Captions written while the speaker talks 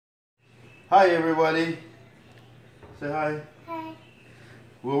Hi everybody. Say hi. Hi.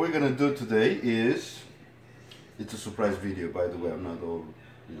 What we're gonna do today is, it's a surprise video, by the way. I'm not all,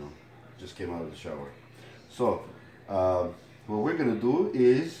 just came out of the shower. So, what we're gonna do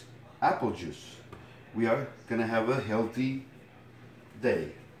is apple juice. We are gonna have a healthy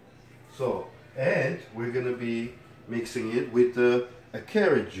day. So, and we're gonna be mixing it with a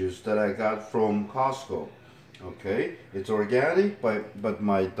carrot juice that I got from Costco. Okay, it's organic, but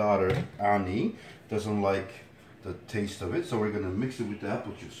my daughter Annie doesn't like the taste of it, so we're gonna mix it with the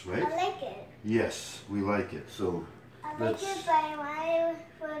apple juice, right? I like it. Yes, we like it. So I like it, but I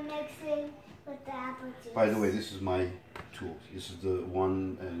want to mix it with the apple juice. By the way, this is my tool. This is the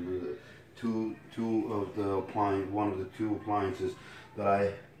one and two of the one of the two appliances that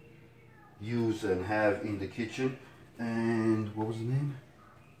I use and have in the kitchen. And what was the name?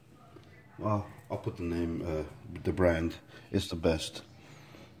 Well, I'll put the name, the brand. It's the best.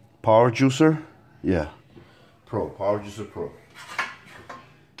 Power Juicer? Yeah. Power Juicer Pro.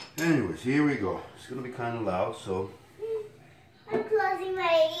 Anyways, here we go. It's gonna be kind of loud, so. I'm closing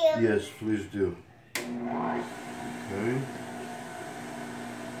my ears. Yes, please do. Okay.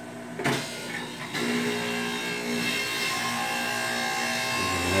 We're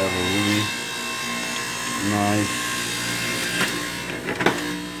gonna have a really nice.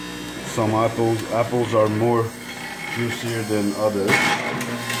 Some apples are more juicier than others.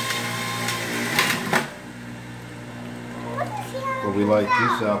 But we like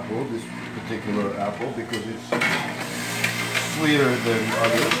this particular apple, because it's sweeter than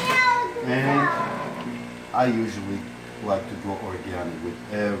others. And I usually like to go organic with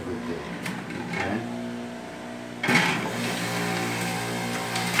everything. Okay?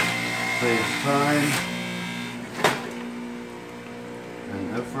 Saves time and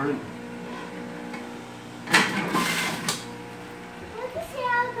effort.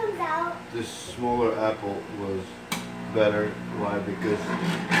 This smaller apple was better. Why? Because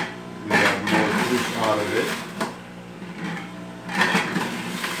we got more juice out of it.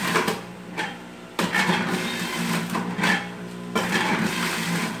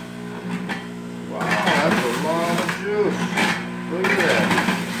 Wow, that's a lot of juice. Look at that.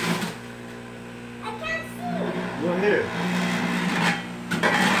 I can't see. Look here.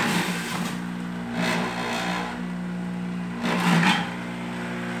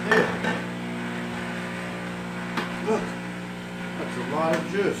 Look, that's a lot of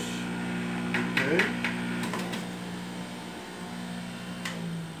juice. Okay.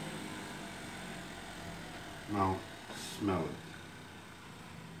 Now, smell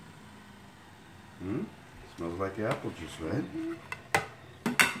it. Smells like apple juice, right?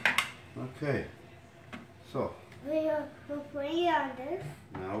 Okay. So, We're putting it on this.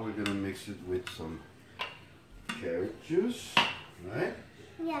 now we're gonna mix it with some carrot juice, right?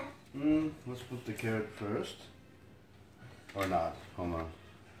 Yeah. Let's put the carrot first. Or not. Hold on.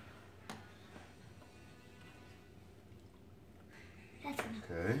 That's enough.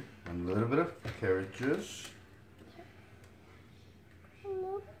 Okay. And a little bit of carrot juice.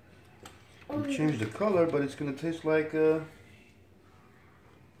 You change the color, but it's gonna taste like the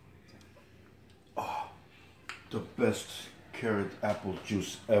best carrot apple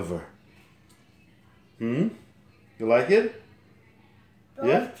juice ever. You like it?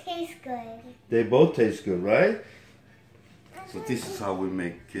 Both taste good. They both taste good, right? So this is how we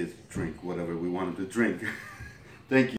make kids drink whatever we want them to drink. Thank you.